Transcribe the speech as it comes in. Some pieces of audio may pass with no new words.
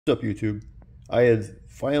What's up, YouTube? I had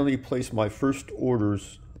finally placed my first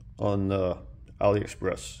orders on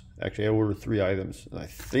AliExpress. Actually, I ordered 3 items, and I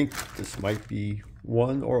think this might be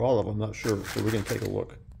one or all of them. I'm not sure, so we're going to take a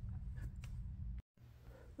look.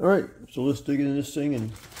 Alright, so let's dig into this thing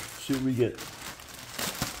and see what we get.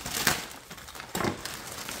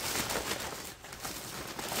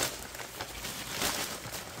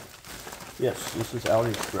 Yes, this is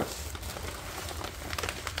AliExpress.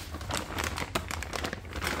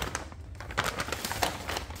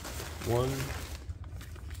 One,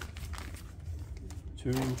 two,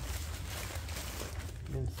 and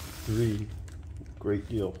 3. Great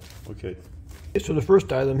deal. Okay. So the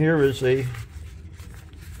first item here is a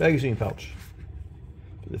magazine pouch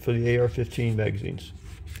for the AR-15 magazines.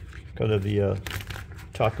 Kind of the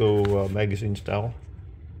taco magazine style.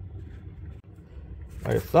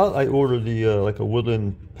 I thought I ordered the like a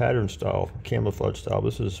woodland pattern style, camouflage style.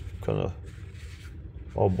 This is kind of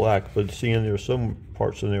all black, but seeing there are some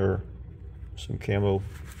parts in there, some camo.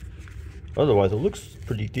 Otherwise, it looks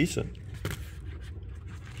pretty decent. I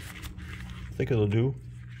think it'll do.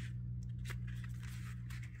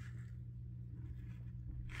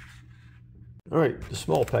 All right, the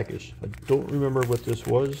small package. I don't remember what this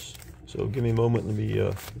was, so give me a moment. Let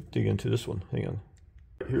me dig into this one. Hang on.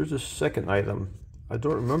 Here's the second item. I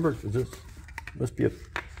don't remember. This must be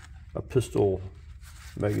a pistol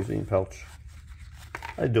magazine pouch.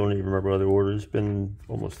 I don't even remember what I ordered. It's been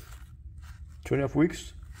almost 2.5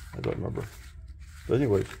 weeks. I don't remember. But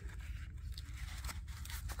anyways,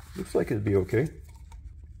 looks like it'd be okay.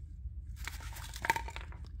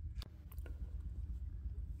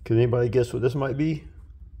 Can anybody guess what this might be?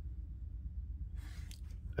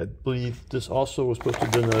 I believe this also was supposed to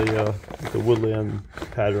have been the woodland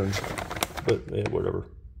pattern, but yeah, whatever.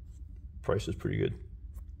 Price is pretty good.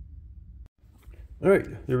 All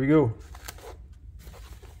right, there we go.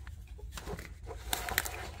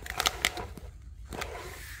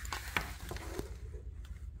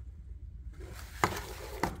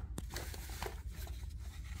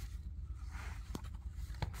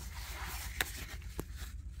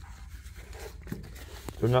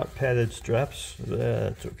 They're not padded straps.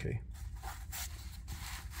 That's okay.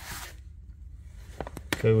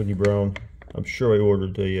 Coyote brown. I'm sure I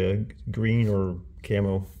ordered a green or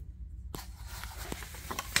camo.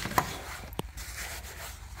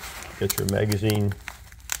 Got your magazine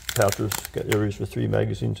pouches. Got areas for 3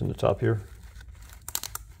 magazines in the top here.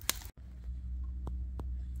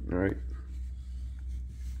 All right.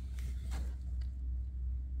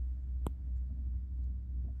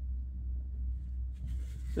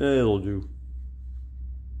 It'll do.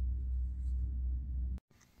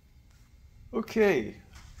 Okay,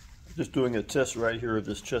 just doing a test right here of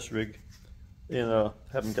this chest rig, and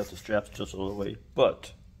haven't got the straps just all the way,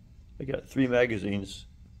 but I got 3 magazines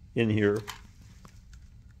in here,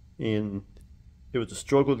 and it was a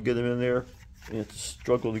struggle to get them in there, and it's a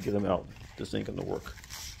struggle to get them out. This ain't gonna work.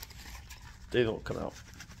 They don't come out.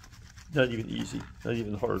 Not even easy, not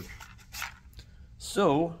even hard.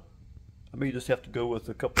 So I may just have to go with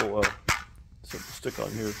a couple something to stick on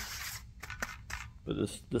here, but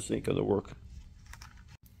this ain't gonna work.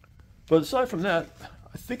 But aside from that,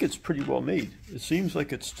 I think it's pretty well made. It seems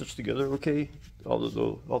like it's stitched together okay. All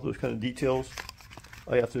those kind of details.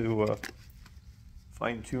 I have to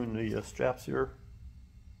fine tune the straps here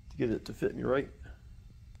to get it to fit me right.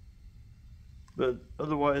 But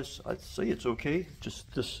otherwise, I'd say it's okay.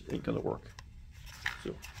 Just this ain't gonna work.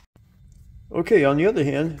 So. Okay, on the other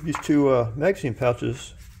hand, these 2 magazine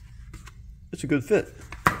pouches, it's a good fit.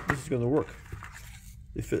 This is going to work.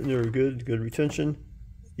 They fit in there good retention,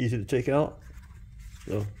 easy to take out.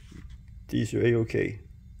 So these are a-okay.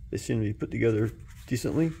 They seem to be put together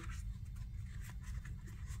decently.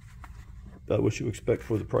 About what you expect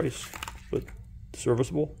for the price, but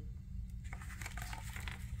serviceable.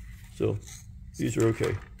 So these are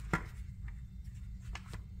okay.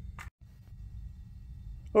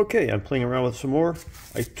 Okay, I'm playing around with some more.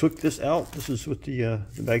 I took this out. This is what the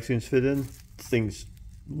magazines fit in. This thing's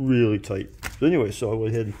really tight. So anyway, so I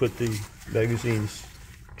went ahead and put the magazines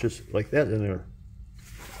just like that in there.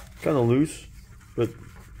 Kind of loose, but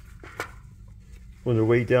when they're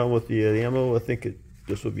weighed down with the ammo, I think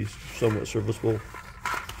this will be somewhat serviceable.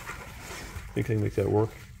 I think I can make that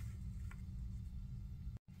work.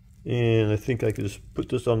 And I think I could just put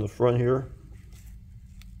this on the front here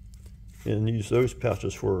and use those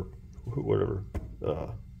pouches for whatever,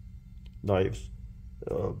 knives,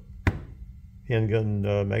 handgun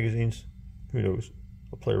magazines, who knows.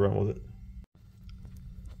 I'll play around with it.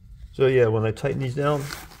 So yeah, when I tighten these down,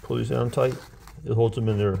 pull these down tight, it holds them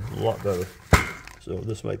in there a lot better. So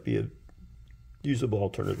this might be a usable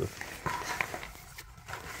alternative.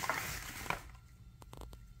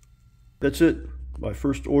 That's it. My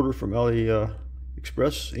first order from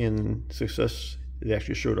AliExpress, and success. It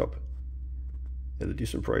actually showed up at a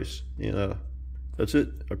decent price. And that's it.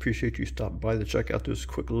 I appreciate you stopping by to check out this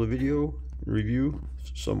quick little video and review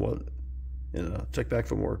somewhat. And check back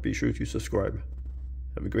for more. Be sure to subscribe.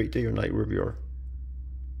 Have a great day or night wherever you are.